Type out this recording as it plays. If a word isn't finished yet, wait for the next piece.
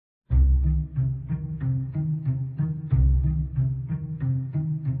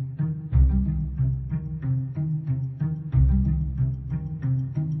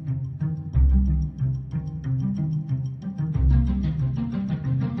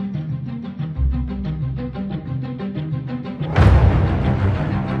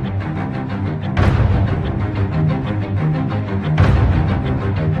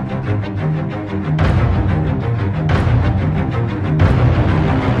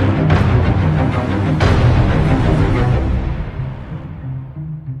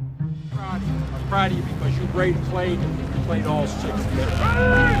straight played all 60.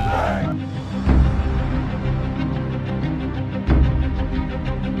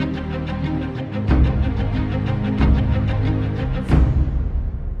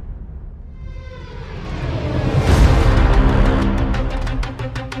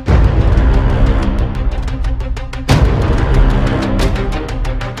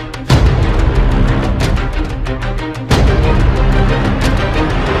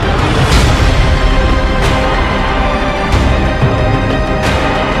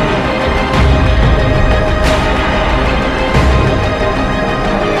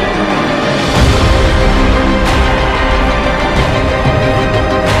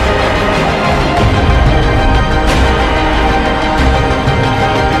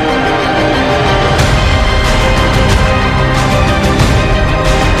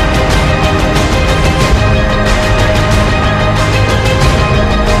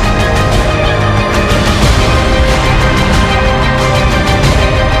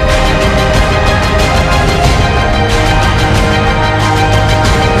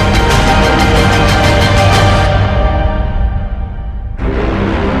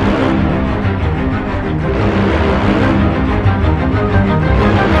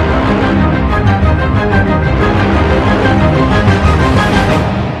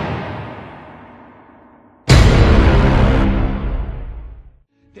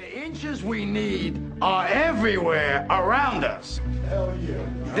 The inches we need are everywhere around us. Hell yeah.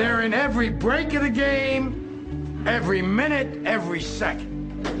 They're in every break of the game, every minute, every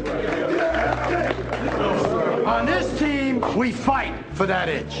second. On this team, we fight for that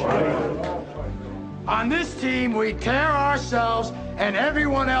inch. On this team, we tear ourselves and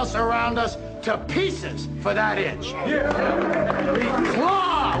everyone else around us to pieces for that inch. We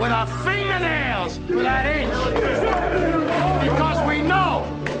claw with our fingernails for that inch. Because we know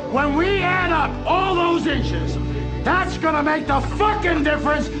when we add up all those inches, that's gonna make the fucking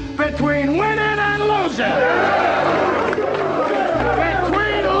difference between winning and losing.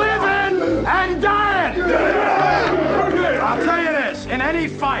 Between living and dying. I'll tell you this, in any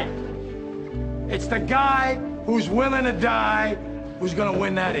fight, it's the guy who's willing to die who's gonna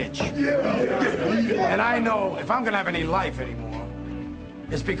win that inch. And I know if I'm gonna have any life anymore,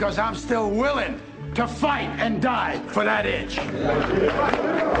 it's because I'm still willing to fight and die for that inch.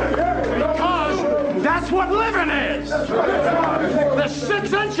 Because that's what living is. The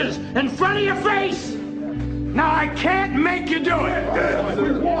 6 inches in front of your face. Now I can't make you do it.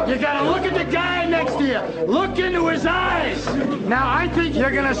 You gotta look at the guy next to you. Look into his eyes. Now I think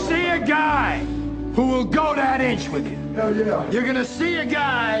you're gonna see a guy who will go that inch with you. You're gonna see a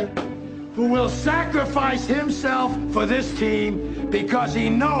guy who will sacrifice himself for this team because he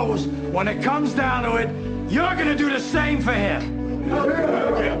knows when it comes down to it, you're gonna do the same for him.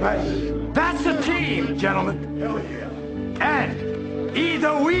 That's a team, gentlemen. And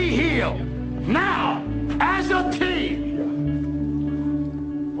either we heal now as a team,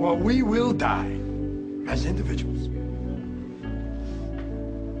 or we will die as individuals.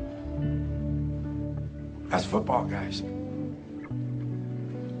 That's football, guys.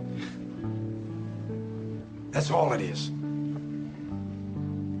 That's all it is.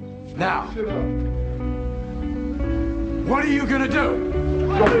 Now, what are you gonna do?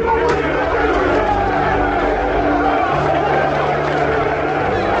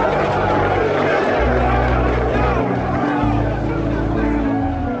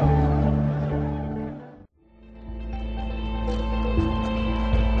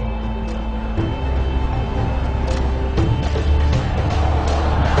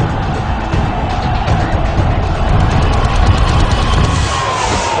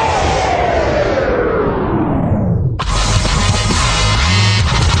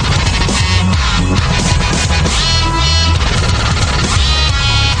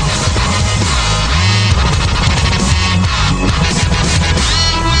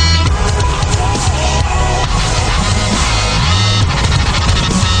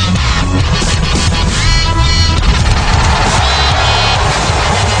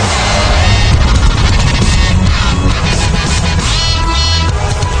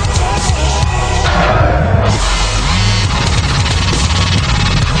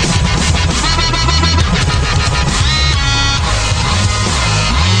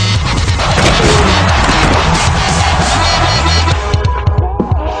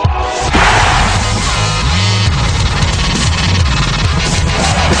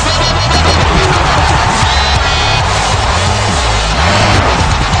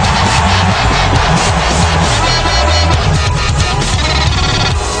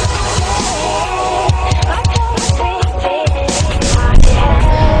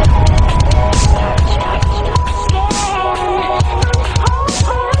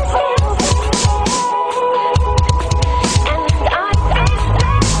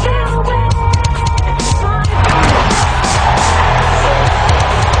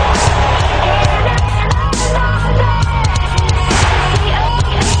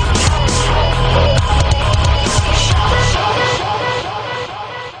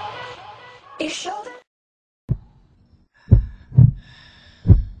 shoulder.